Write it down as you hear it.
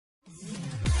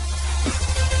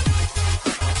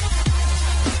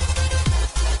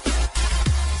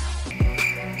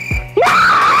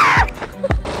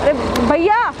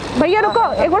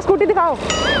एक बार स्कूटी दिखाओ,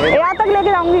 यहाँ तक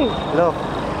लेके जाऊंगी। लो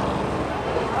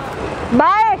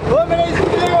बाय।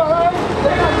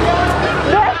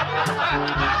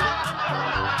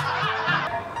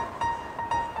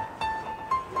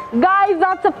 गाइस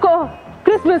आप सबको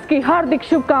क्रिसमस की हार्दिक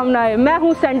शुभकामनाएं। मैं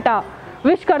हूँ सेंटा,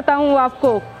 विश करता हूँ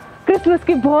आपको क्रिसमस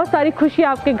की बहुत सारी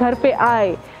खुशियाँ आपके घर पे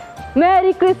आए।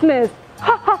 Merry Christmas.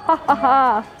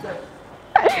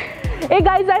 A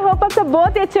guys I hope आप सब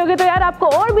बहुत ही अच्छे होंगे। तो यार आपको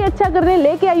और भी अच्छा करने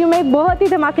लेके आई हूँ मैं एक बहुत ही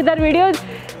धमाकेदार वीडियो।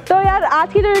 तो यार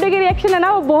आज की जो वीडियो की रिएक्शन है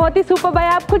ना वो बहुत ही सुपर है।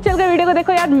 आप खुद चलकर वीडियो को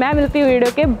देखो यार। मैं मिलती हूँ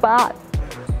वीडियो के बाद।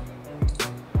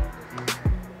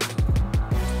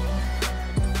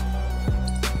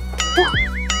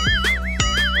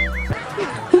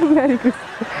 Merry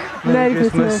Christmas, merry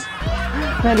Christmas,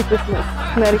 merry Christmas,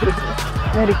 merry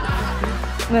Christmas, Mary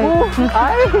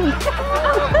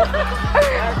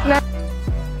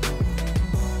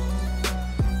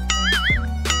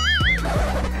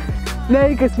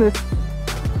Merry Christmas.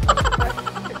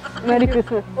 Merry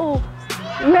Christmas. Oh.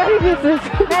 Merry Christmas.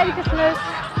 Merry Christmas.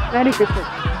 Merry Christmas.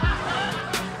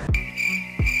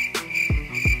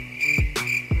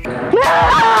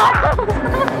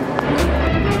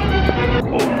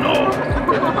 Oh no.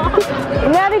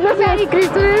 Merry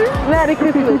Christmas. Merry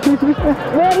Christmas. Merry Christmas.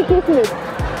 Merry Christmas.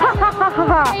 Ha ha ha ha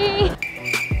ha.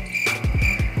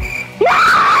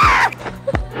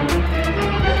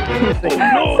 Oh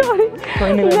no. Sorry.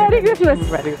 Merry Christmas.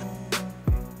 Merry Christmas.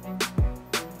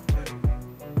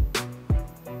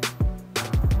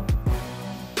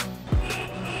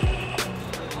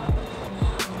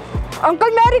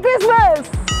 Uncle, Merry Christmas.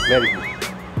 Merry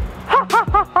Ha ha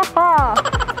ha ha ha.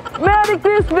 Merry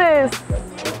Christmas.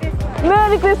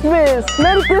 Merry Christmas.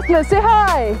 Merry Christmas. Say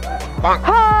hi.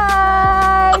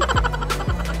 Hi.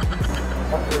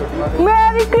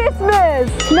 Merry Christmas.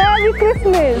 Merry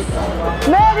Christmas.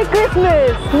 Merry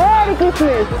Christmas. Merry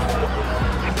Christmas.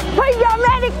 Bhaiya,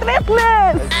 Merry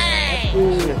Christmas.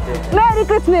 Merry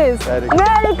Christmas.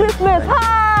 Merry Christmas.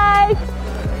 Hi.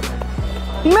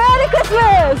 Merry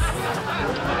Christmas.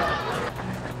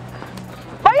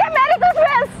 Bhaiya, Merry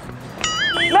Christmas.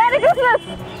 Merry Christmas.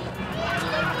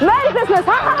 Merry Christmas.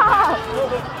 Ha ha ha.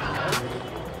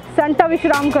 Santa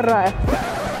विश्राम कर रहा है।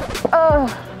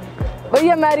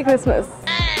 भैया merry Christmas.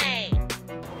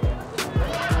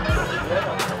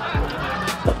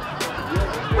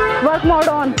 Work mode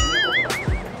on.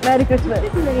 Merry Christmas.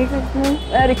 Merry Christmas.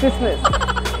 Merry Christmas.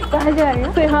 कहाँ जा रही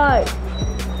हो? से हाय।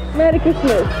 Merry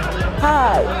Christmas.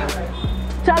 हाय।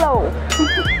 चलो।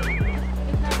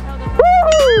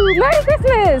 Merry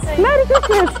Christmas. Merry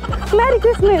Christmas. Merry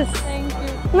Christmas.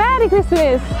 Merry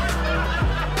Christmas.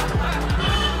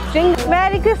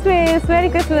 Merry Christmas. Merry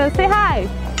Christmas. Say hi.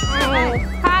 Hi.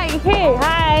 Hi. Hey.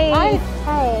 Hi. Hi.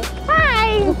 Hi. Hi.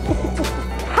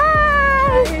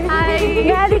 Hi. Hi.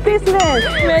 Merry Christmas.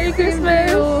 Merry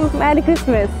Christmas. Merry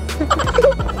Christmas.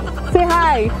 Say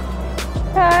hi.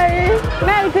 Hi.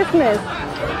 Merry Christmas.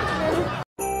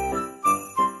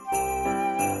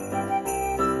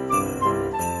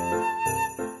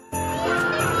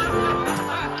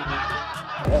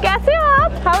 कैसे हो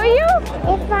आप? How are you?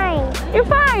 It's fine. You're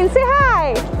fine. Say hi.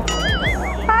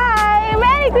 Hi.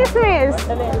 Merry Christmas.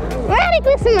 Merry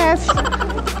Christmas.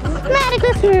 Merry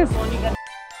Christmas.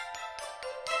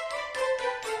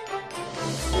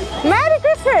 Merry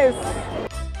Christmas.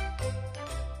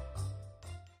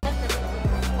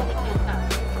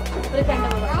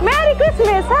 Merry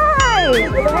Christmas. Hi.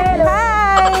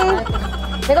 Hi.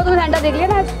 देखो तुम Santa देख लिया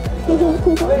ना?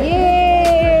 ये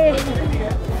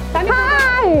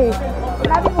Hi!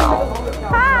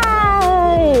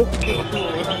 Hi!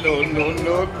 No, no,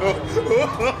 no, no.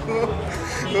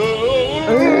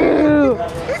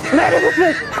 Merry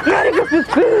Christmas! Merry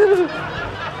Christmas!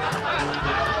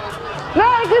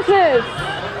 Merry Christmas!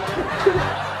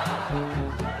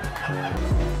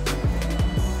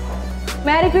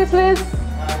 Merry Christmas!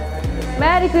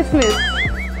 Merry Christmas!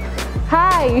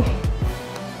 Hi!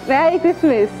 Merry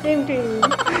Christmas! Same to you.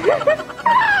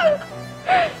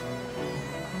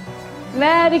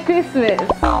 Merry Christmas.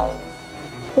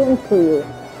 Same to you.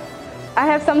 I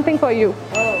have something for you.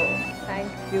 Oh, thank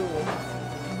you.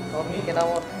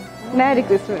 Merry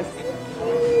Christmas.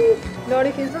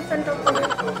 Merry Christmas, Santa.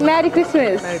 Merry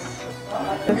Christmas.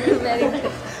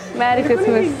 Merry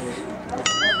Christmas.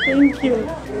 Thank you.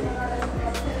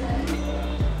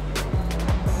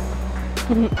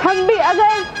 हम भी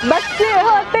अगर बच्चे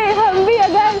होते, हम भी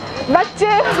अगर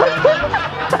बच्चे होते।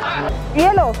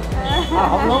 ये लो।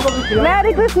 हम लोगों को भी खिलाओ।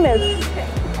 Merry Christmas.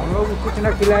 हम लोग कुछ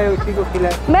ना खिलाए उसी को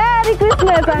खिलाए। Merry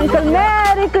Christmas uncle.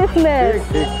 Merry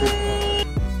Christmas. ठीक ठीक।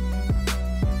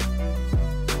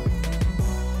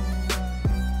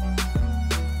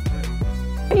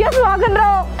 यस सुहागन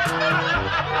रहो।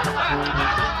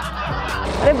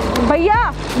 अरे भैया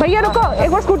भैया रुको,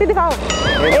 एक बार स्कूटी दिखाओ,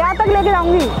 यहाँ तक लेके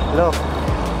जाऊंगी। लो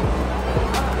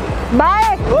बाय।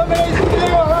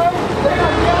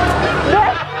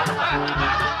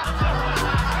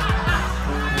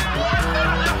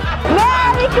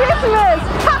 मेरी क्रिसमस।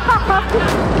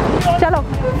 चलो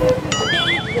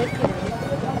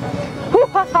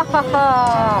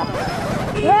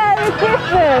मेरी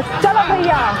क्रिसमस। चलो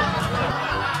भैया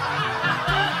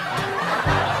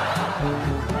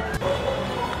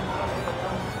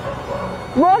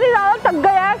बहुत ही ज्यादा थक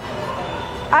गए यार।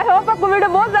 आई होप आपको वीडियो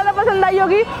बहुत ज्यादा पसंद आई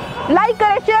होगी। लाइक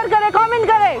करें, शेयर करें, कमेंट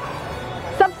करें।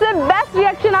 सबसे बेस्ट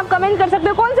रिएक्शन आप कमेंट कर सकते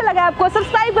हो। कौन से लगा आपको?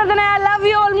 सब्सक्राइब कर देना। I love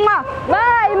you all.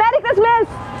 Bye.